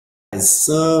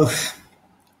guys,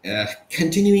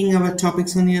 continuing our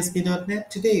topics on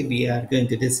ASP.NET, today we are going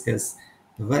to discuss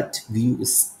what view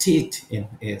state in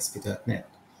ASP.NET.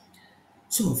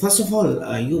 So first of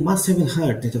all, you must have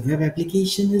heard that a web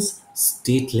application is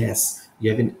stateless.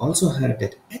 You have also heard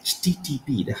that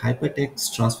HTTP, the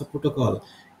Hypertext Transfer Protocol,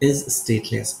 is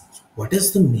stateless. What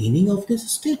is the meaning of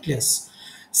this stateless?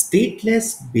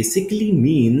 Stateless basically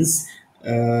means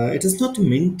it is not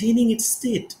maintaining its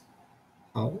state.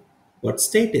 How? What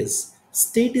state is?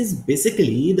 State is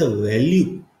basically the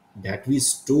value that we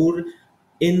store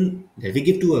in, that we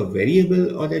give to a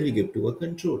variable or that we give to a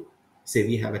control. Say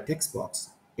we have a text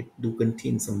box, it do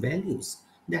contain some values.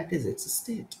 That is its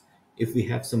state. If we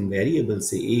have some variables,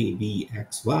 say a, b,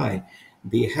 x, y,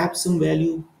 they have some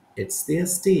value, it's their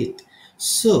state.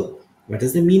 So what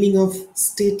is the meaning of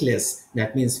stateless?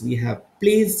 That means we have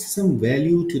placed some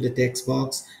value to the text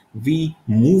box, we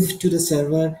moved to the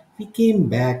server, we came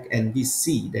back and we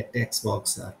see that text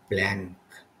box are blank.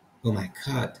 Oh my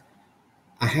god.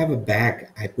 I have a bag.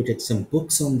 I put some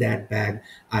books on that bag.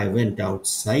 I went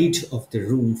outside of the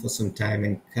room for some time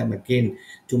and come again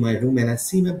to my room and I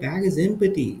see my bag is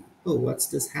empty. Oh, what's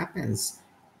this happens?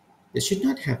 This should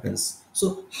not happen.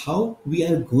 So how we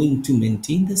are going to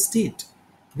maintain the state?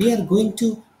 We are going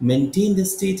to maintain the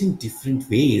state in different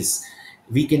ways.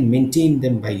 We can maintain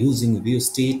them by using view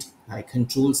state, by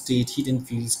control state, hidden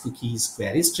fields, cookies,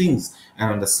 query strings,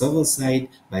 and on the server side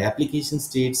by application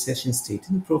state, session state,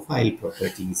 and profile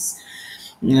properties.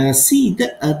 See,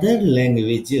 the other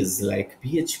languages like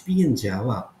PHP and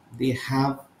Java, they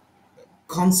have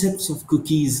concepts of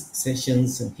cookies,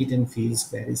 sessions, and hidden fields,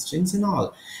 query strings, and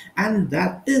all. And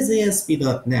that is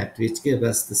ASP.NET, which gives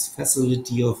us this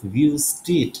facility of view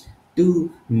state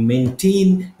to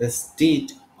maintain the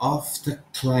state of the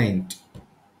client.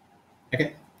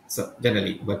 Okay, so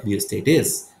generally what view state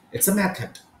is, it's a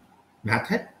method.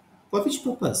 Method for which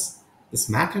purpose? This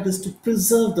method is to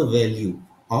preserve the value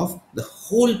of the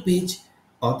whole page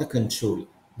or the control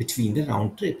between the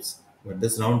round trips. What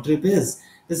this round trip is?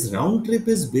 This round trip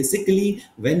is basically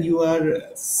when you are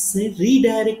say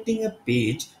redirecting a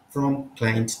page from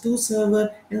client to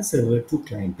server and server to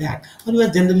client back, or you are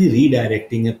generally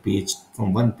redirecting a page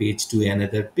from one page to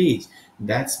another page.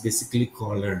 That's basically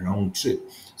called a round trip.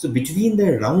 So between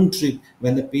the round trip,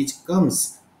 when the page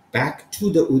comes back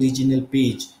to the original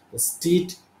page, the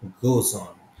state goes on.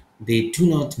 They do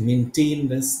not maintain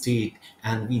the state,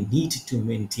 and we need to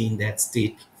maintain that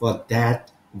state. For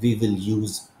that, we will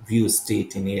use view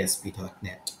state in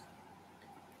ASP.NET.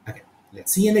 Okay,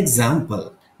 let's see an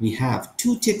example. We have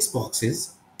two text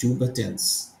boxes, two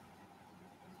buttons.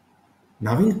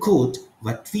 Now in code,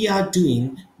 what we are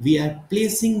doing, we are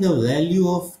placing the value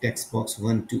of text box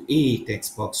 1 to A,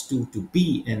 text box 2 to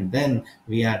B, and then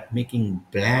we are making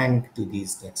blank to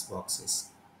these text boxes.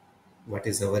 What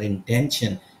is our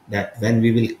intention? That when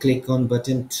we will click on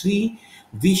button 3,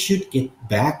 we should get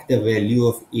back the value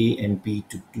of A and B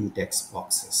to two text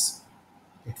boxes.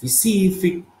 Let me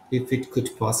see if it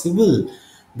could possible.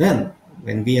 Then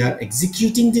when we are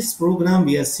executing this program,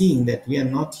 we are seeing that we are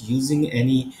not using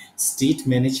any state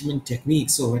management technique.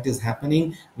 So what is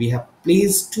happening? We have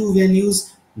placed two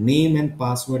values, name and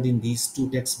password, in these two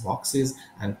text boxes,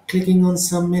 and clicking on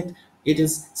submit, it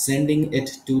is sending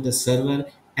it to the server,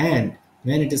 and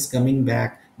when it is coming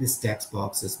back, this text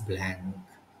box is blank.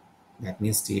 That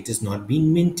means state is not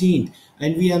being maintained,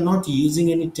 and we are not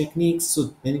using any techniques.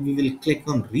 So when we will click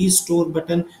on restore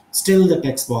button, still the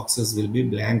text boxes will be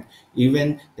blank.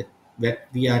 Even what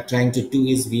we are trying to do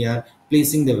is we are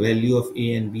placing the value of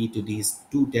A and B to these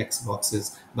two text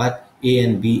boxes, but A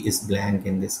and B is blank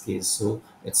in this case, so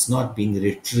it's not being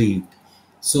retrieved.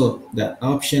 So the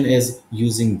option is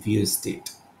using view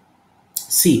state.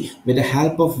 See, with the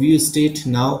help of view state,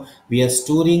 now we are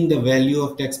storing the value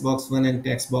of text box 1 and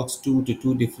text box 2 to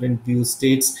two different view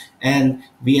states, and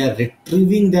we are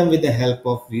retrieving them with the help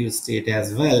of view state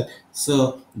as well.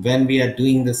 So when we are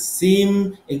doing the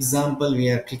same example, we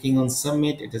are clicking on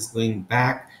submit, it is going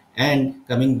back and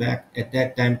coming back. At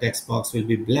that time, text box will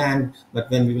be blank, but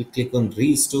when we will click on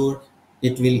restore,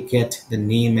 it will get the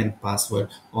name and password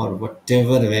or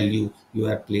whatever value you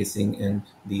are placing in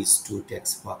these two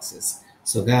text boxes.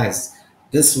 So guys,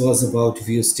 this was about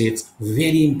view states,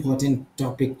 very important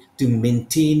topic to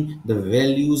maintain the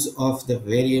values of the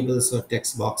variables or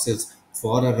text boxes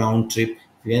for a round trip.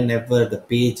 Whenever the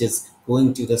page is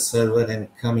going to the server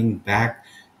and coming back,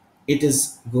 it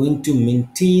is going to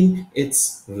maintain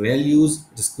its values,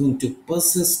 it is going to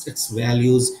persist its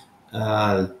values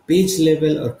page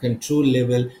level or control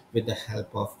level with the help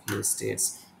of view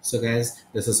states. So guys,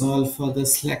 this is all for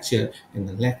this lecture. In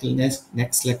the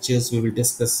next lectures, we will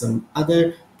discuss some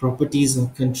other properties or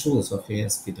controls of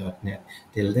ASP.NET.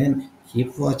 Till then,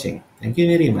 keep watching. Thank you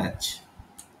very much.